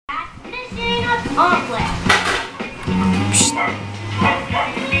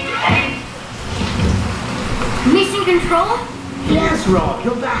taking control? Yes, Rob,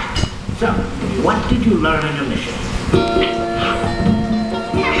 you're back. So, what did you learn on your mission?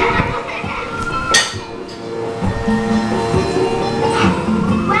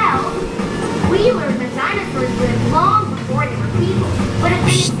 Well, we learned that dinosaurs lived long before they were people, but have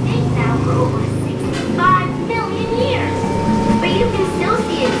been extinct now for over 65 million years. But you can still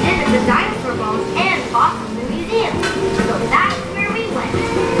see exhibits of dinosaur bones and fossils in museums, so that's where we went.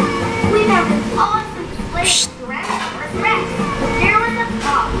 We found an awesome display of Tyrannosaurus Rex, but there was a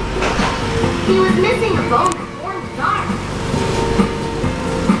problem. He was missing a bone that formed his arm.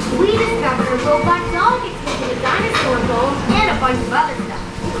 We discovered a robot dog exhibited dinosaur bones and a bunch of other stuff,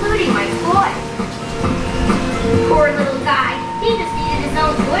 including my toy. Poor little guy, he just needed his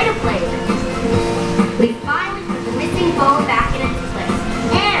own toy to play with. We finally put the missing bone back in its place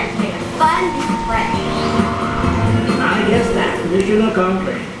and made a fun new friend. I guess that's mission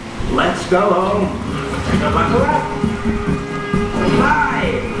accomplished. Let's go home. Now buckle up.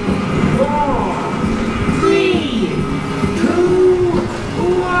 5, 4, 3,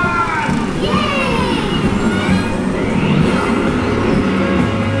 2, 1. Yay!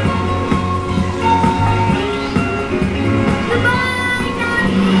 Goodbye,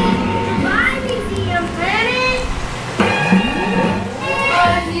 Johnny! Goodbye, Museum Planet!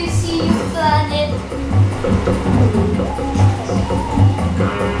 Bye, Museum Planet!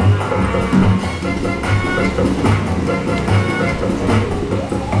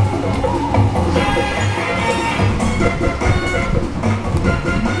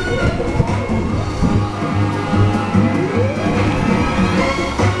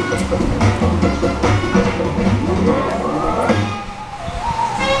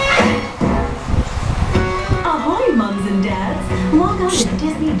 Ahoy, mums and dads! Log on to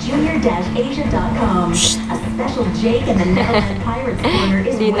DisneyJunior-Asia.com. A special Jake and the Neverland Pirates corner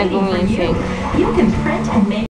is Hindi na waiting for you. gumising. You can print and make